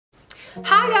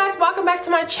Hi guys, welcome back to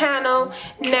my channel.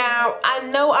 Now, I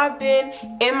know I've been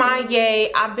MIA,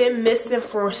 I've been missing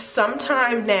for some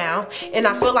time now, and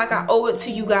I feel like I owe it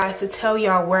to you guys to tell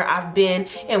y'all where I've been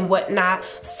and whatnot.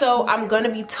 So I'm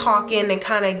gonna be talking and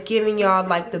kind of giving y'all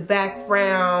like the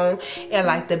background and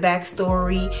like the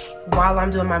backstory while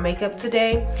I'm doing my makeup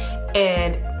today.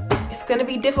 And it's gonna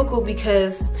be difficult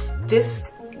because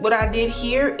what I did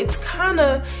here, it's kind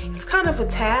of a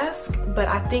task, but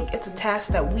I think it's a task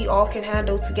that we all can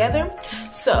handle together.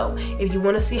 So if you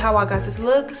want to see how I got this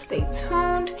look, stay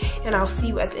tuned and I'll see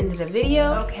you at the end of the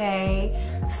video. Okay,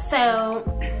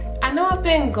 so I know I've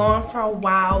been gone for a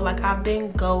while, like I've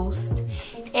been ghost,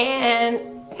 and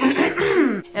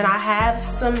and I have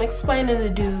some explaining to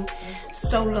do.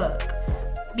 So look,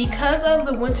 because of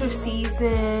the winter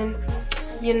season,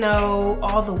 you know,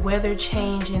 all the weather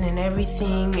changing and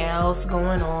everything else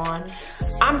going on,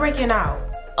 I'm breaking out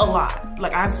a lot.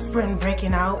 Like, I've been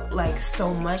breaking out like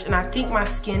so much, and I think my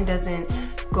skin doesn't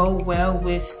go well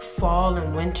with fall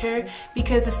and winter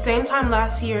because the same time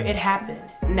last year it happened.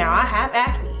 Now I have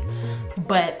acne,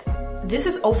 but this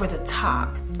is over the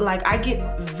top. Like, I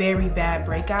get very bad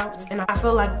breakouts, and I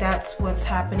feel like that's what's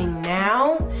happening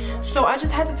now. So I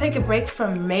just had to take a break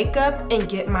from makeup and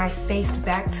get my face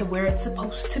back to where it's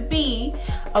supposed to be,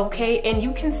 okay? And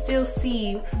you can still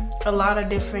see a lot of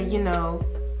different, you know,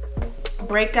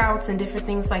 breakouts and different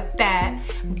things like that,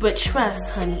 but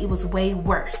trust, honey, it was way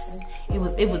worse. It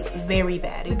was very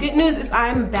bad. The good news is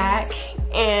I'm back,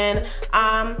 and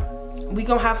we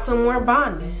gonna have some more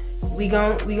bonding. We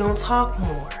gonna talk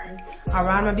more. All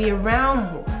right, I'm gonna be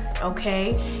around more,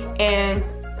 okay? And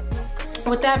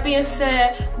with that being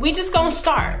said, we just gonna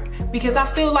start because I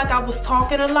feel like I was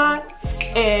talking a lot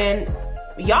and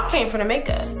y'all came for the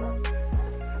makeup.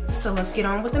 So let's get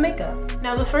on with the makeup.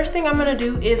 Now the first thing I'm gonna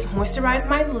do is moisturize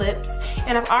my lips,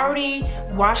 and I've already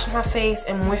washed my face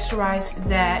and moisturized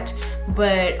that,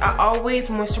 but I always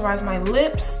moisturize my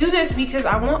lips. Do this because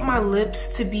I want my lips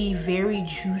to be very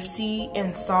juicy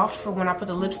and soft for when I put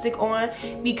the lipstick on,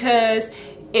 because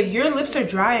if your lips are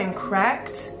dry and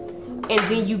cracked and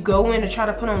then you go in to try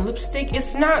to put on lipstick,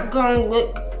 it's not gonna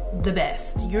look the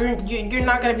best. You're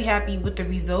not gonna be happy with the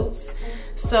results.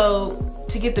 So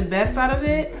to get the best out of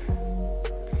it,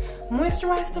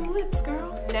 moisturize them lips,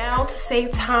 girl. Now to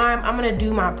save time, I'm gonna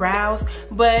do my brows,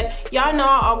 but y'all know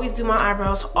I always do my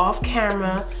eyebrows off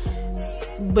camera.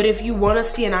 But if you wanna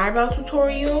see an eyebrow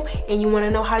tutorial and you wanna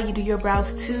know how you do your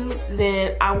brows too,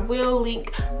 then I will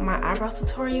link my eyebrow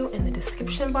tutorial in the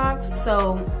description box.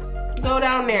 So go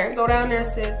down there,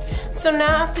 sis. So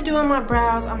now after doing my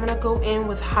brows, I'm gonna go in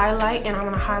with highlight, and I'm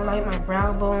gonna highlight my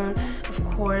brow bone, of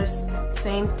course,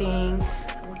 same thing.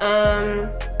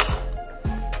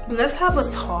 Let's have a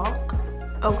talk,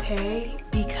 okay?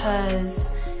 Because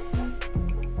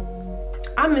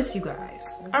I miss you guys,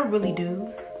 I really do.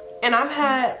 And I've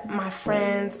had my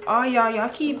friends, all y'all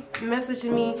keep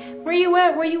messaging me, where you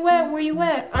at, where you at, where you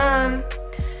at?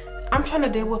 I'm trying to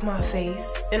deal with my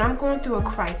face, and I'm going through a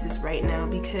crisis right now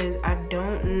because I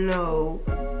don't know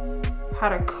how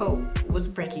to cope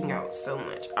with breaking out so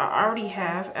much. I already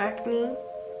have acne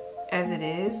as it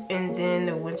is, and then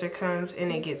the winter comes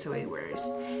and it gets way worse.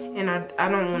 And I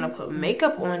don't want to put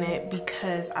makeup on it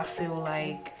because I feel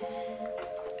like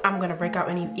I'm gonna break out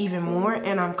even more,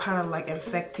 and I'm kind of like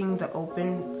infecting the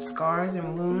open scars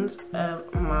and wounds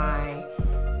of my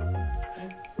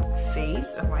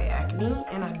face, of my acne,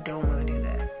 and I don't want to do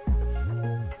that.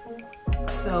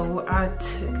 So I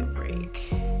took a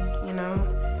break, you know,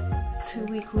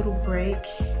 2-week little break,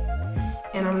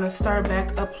 and I'm gonna start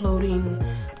back uploading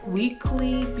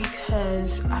weekly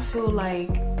because I feel like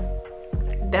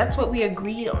that's what we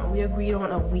agreed on. We agreed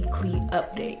on a weekly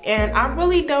update, and I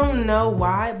really don't know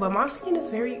why, but my skin is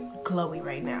very glowy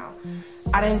right now.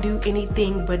 I didn't do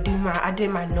anything but I did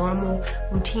my normal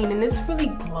routine, and it's really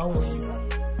glowing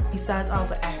besides all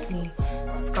the acne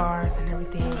scars and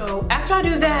everything. So after I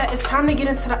do that, it's time to get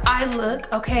into the eye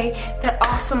look, okay? That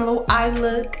awesome little eye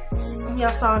look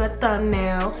y'all saw in the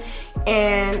thumbnail.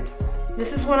 And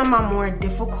this is one of my more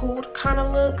difficult kind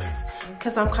of looks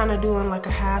because I'm kind of doing like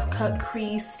a half cut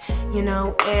crease, you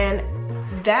know, and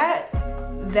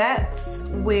that's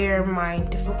where my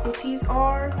difficulties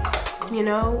are, you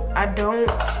know. I don't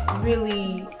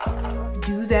really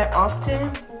do that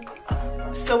often,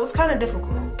 so it's kind of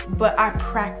difficult, but I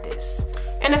practice.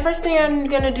 And the first thing I'm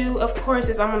gonna do, of course,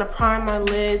 is I'm gonna prime my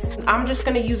lids. I'm just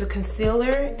gonna use a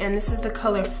concealer, and this is the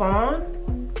color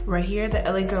Fawn right here, the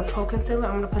LA Girl Pro Concealer.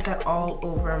 I'm gonna put that all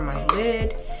over my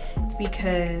lid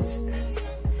because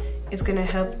it's gonna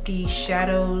help the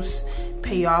shadows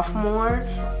pay off more,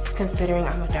 considering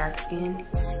I'm a dark skin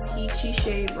peachy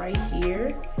shade right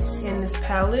here in this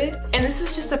palette. And this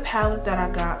is just a palette that I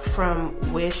got from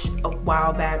Wish a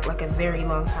while back, like a very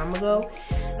long time ago.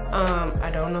 I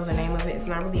don't know the name of it. It's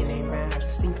not really a name brand. I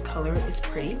just think the color is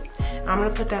pretty. I'm gonna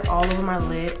put that all over my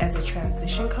lid as a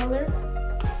transition color.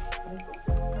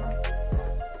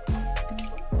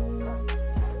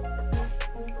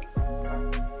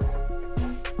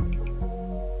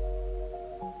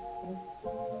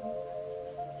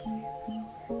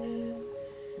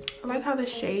 I like how the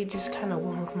shade just kind of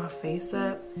warmed my face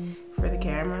up for the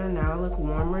camera. Now I look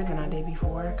warmer than I did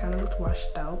before. I kind of looked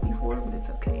washed out before, but it's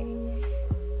okay.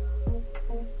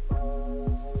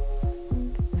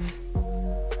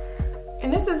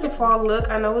 And this is a fall look.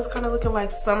 I know it's kind of looking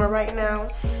like summer right now,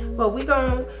 but we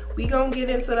gonna get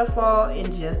into the fall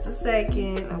in just a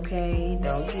second, okay?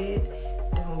 Don't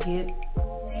get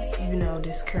you know,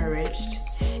 discouraged.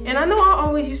 And I know I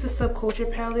always use the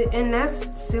Subculture palette, and that's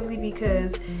simply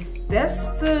because that's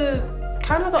the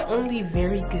kind of the only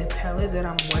very good palette that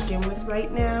I'm working with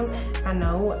right now. I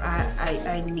know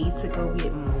I need to go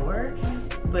get more,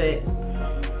 but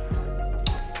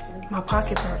my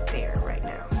pockets aren't there right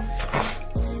now.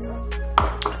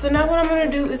 So now what I'm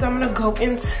gonna do is I'm gonna go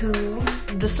into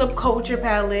the Subculture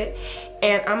palette,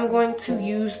 and I'm going to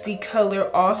use the color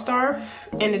All Star,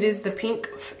 and it is the pink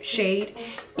shade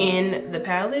in the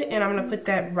palette, and I'm gonna put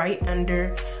that right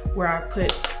under where I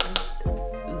put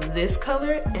this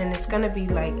color, and it's gonna be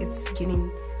like it's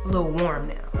getting a little warm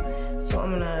now. So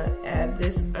I'm gonna add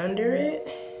this under it,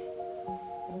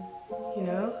 you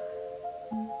know.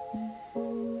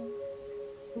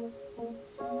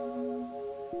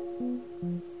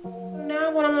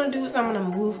 What I'm gonna do is I'm gonna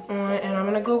move on, and I'm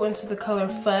gonna go into the color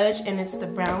Fudge, and it's the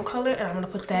brown color, and I'm gonna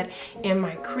put that in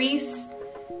my crease.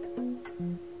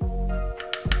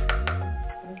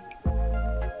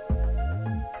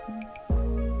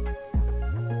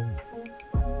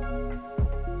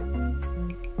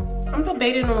 I'm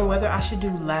debating on whether I should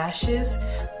do lashes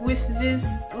with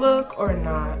this look or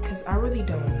not, because I really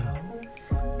don't know.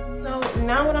 So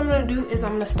now what I'm gonna do is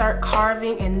I'm gonna start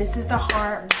carving, and this is the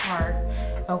hard part,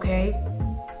 okay?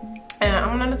 And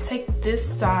I'm gonna take this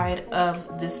side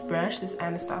of this brush, this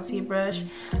Anastasia brush,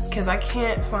 because I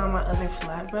can't find my other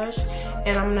flat brush,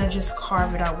 and I'm gonna just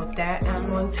carve it out with that. And I'm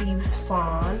going to use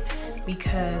Fawn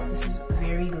because this is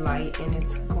very light, and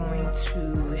it's going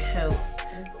to help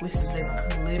with the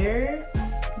glitter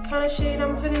kind of shade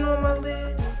I'm putting on my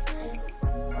lid.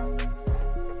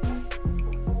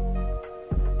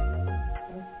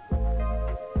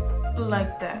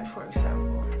 Like that, for example.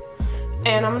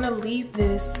 And I'm gonna leave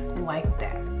this like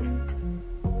that.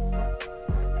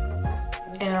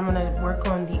 And I'm gonna work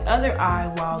on the other eye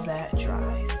while that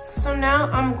dries. So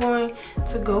now I'm going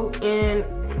to go in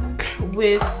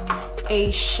with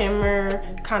a shimmer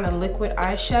kind of liquid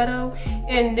eyeshadow.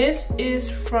 And this is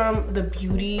from the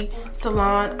beauty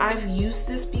salon. I've used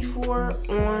this before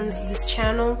on this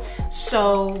channel.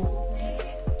 So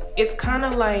it's kind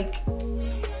of like,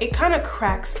 it kind of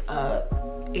cracks up.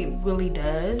 It really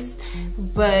does,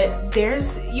 but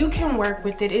you can work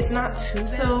with it. It's not too bad.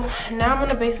 So now I'm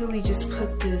gonna basically just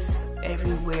put this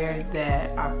everywhere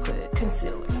that I put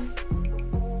concealer.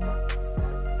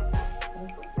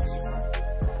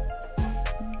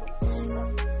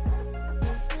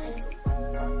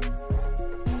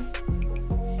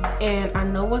 And I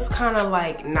know it's kind of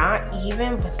like not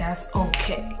even, but that's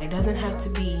okay. It doesn't have to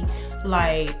be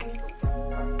like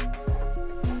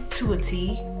to a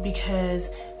T,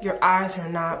 because your eyes are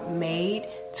not made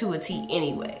to a T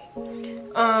anyway.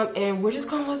 And we're just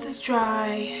gonna let this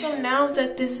dry. So now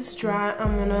that this is dry,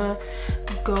 I'm gonna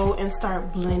go and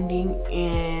start blending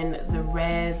in the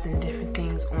reds and different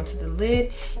things onto the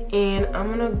lid. And I'm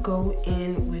gonna go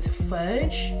in with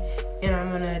Fudge, and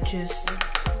I'm gonna just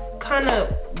kind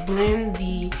of blend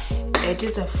the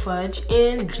edges of Fudge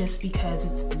in just because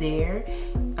it's there.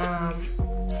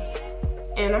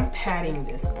 And I'm patting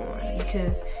this on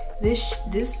because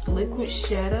this liquid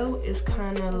shadow is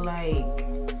kind of like,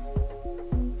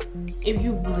 if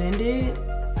you blend it,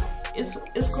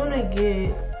 it's gonna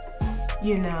get,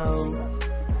 you know,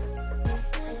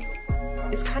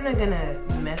 it's kind of gonna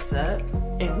mess up,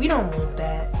 and we don't want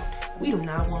that. We do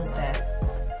not want that.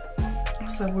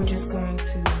 So we're just going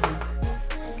to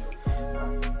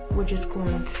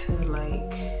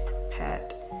like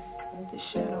pat the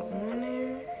shadow on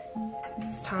there.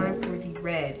 It's time for the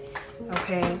red,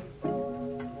 okay?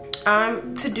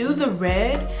 To do the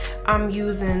red, I'm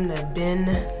using the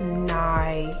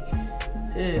Nye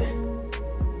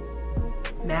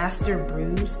Master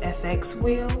Bruise FX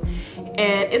Wheel,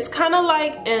 and it's kind of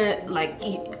like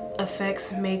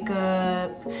effects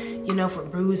makeup, you know, for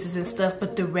bruises and stuff,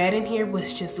 but the red in here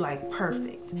was just like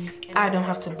perfect. I don't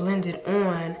have to blend it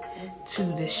on to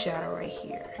this shadow right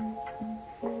here.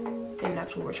 And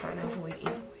that's what we're trying to avoid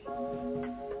anyway.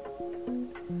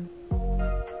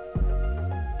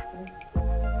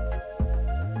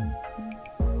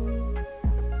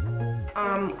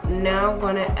 I'm now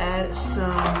gonna add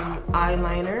some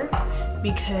eyeliner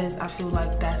because I feel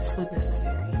like that's what's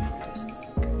necessary for this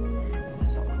look.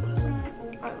 So I'm gonna put some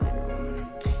eyeliner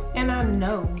on. And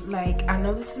I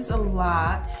know this is a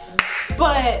lot,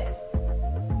 but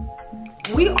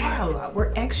we are a lot.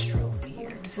 We're extra over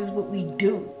here. This is what we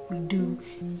do. We do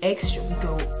extra. We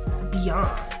go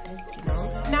beyond, you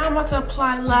know? Now I'm about to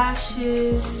apply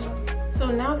lashes. So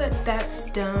now that that's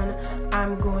done,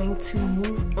 I'm going to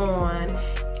move on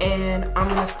and I'm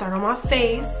gonna start on my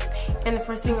face. And the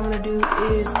first thing I'm gonna do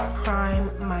is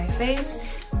prime my face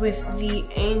with the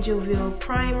Angelville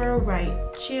primer right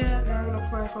here. Now I'm gonna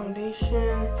apply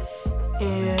foundation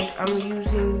and I'm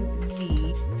using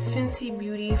the Fenty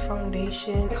Beauty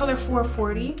foundation, color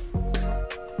 440.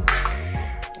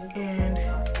 And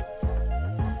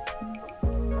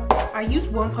I use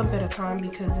one pump at a time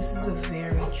because this is a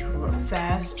very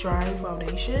fast drying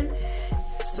foundation.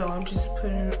 So I'm just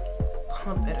putting a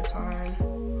pump at a time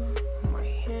on my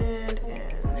hand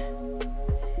and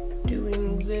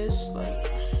doing this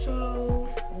like so.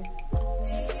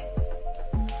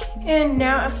 And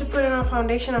now after putting on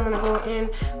foundation, I'm gonna go in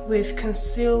with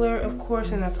concealer, of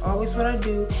course, and that's always what I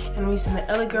do. And I'm using the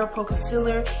LA Girl Pro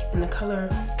Concealer in the color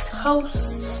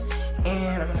Toast.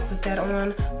 And I'm gonna put that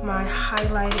on my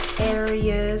highlighted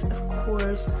areas, of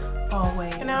course,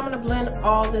 always. And now I'm gonna blend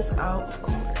all this out, of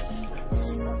course.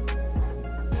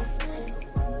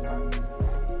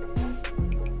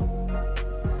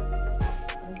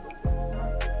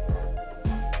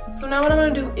 So now what I'm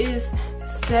gonna do is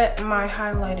set my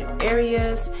highlighted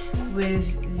areas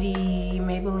with the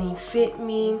Maybelline Fit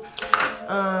Me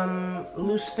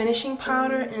loose finishing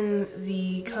powder in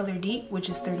the color Deep, which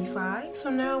is 35. So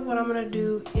now what I'm gonna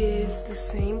do is the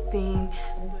same thing.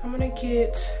 I'm gonna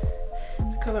get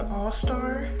the color All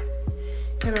Star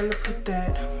and I'm gonna put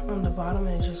that on the bottom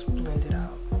and just blend it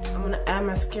out. I'm gonna add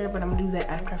mascara, but I'm gonna do that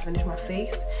after I finish my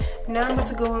face. Now I'm about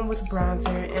to go in with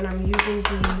bronzer and I'm using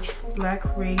the Black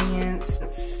Radiance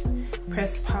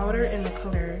pressed powder in the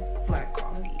color Black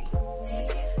Coffee.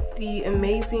 The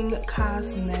Amazing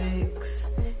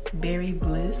Cosmetics Berry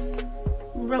Bliss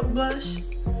blush.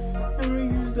 I'm gonna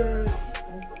use that,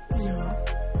 you know,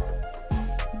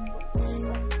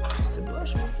 just a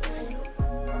blush.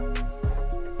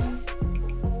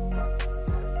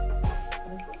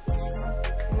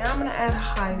 Now I'm gonna add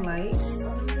highlight.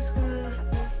 I'm just gonna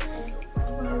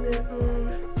apply that on.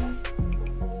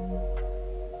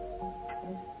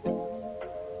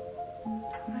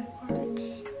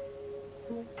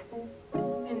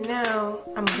 Now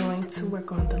I'm going to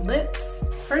work on the lips.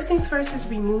 First things first is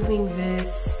removing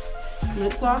this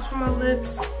lip gloss from my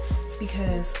lips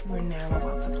because we're now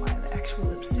about to apply the actual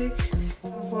lipstick.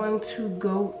 I'm going to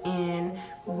go in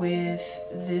with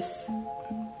this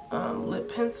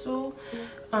lip pencil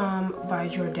by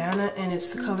Jordana and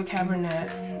it's the color Cabernet.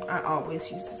 I always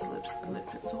use this lip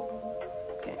pencil.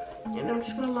 Okay, and I'm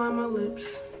just gonna line my lips.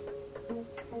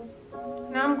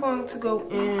 Now I'm going to go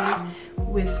in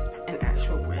with an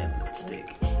actual red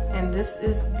lipstick. And this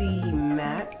is the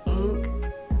Matte Ink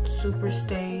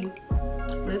Superstay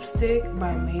lipstick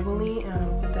by Maybelline. And I'm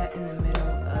going to put that in the middle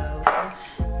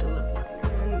of the lip liner.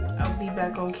 And I'll be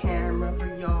back on camera for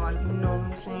y'all, you know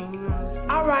what I'm saying?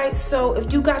 Alright, so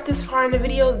if you got this far in the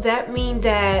video, that means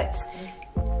that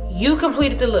you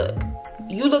completed the look.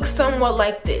 You look somewhat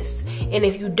like this. And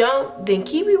if you don't, then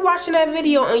keep watching that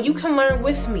video and you can learn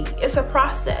with me. It's a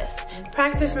process.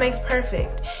 Practice makes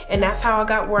perfect. And that's how I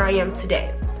got where I am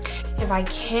today. If I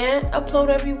can't upload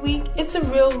every week, it's a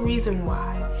real reason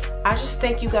why. I just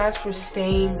thank you guys for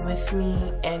staying with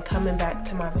me and coming back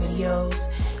to my videos.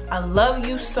 I love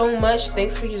you so much.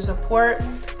 Thanks for your support.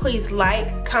 Please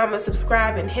like, comment,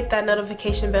 subscribe, and hit that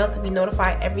notification bell to be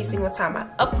notified every single time I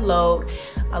upload.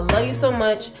 I love you so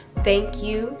much. Thank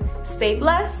you. Stay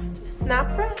blessed,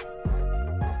 not pressed.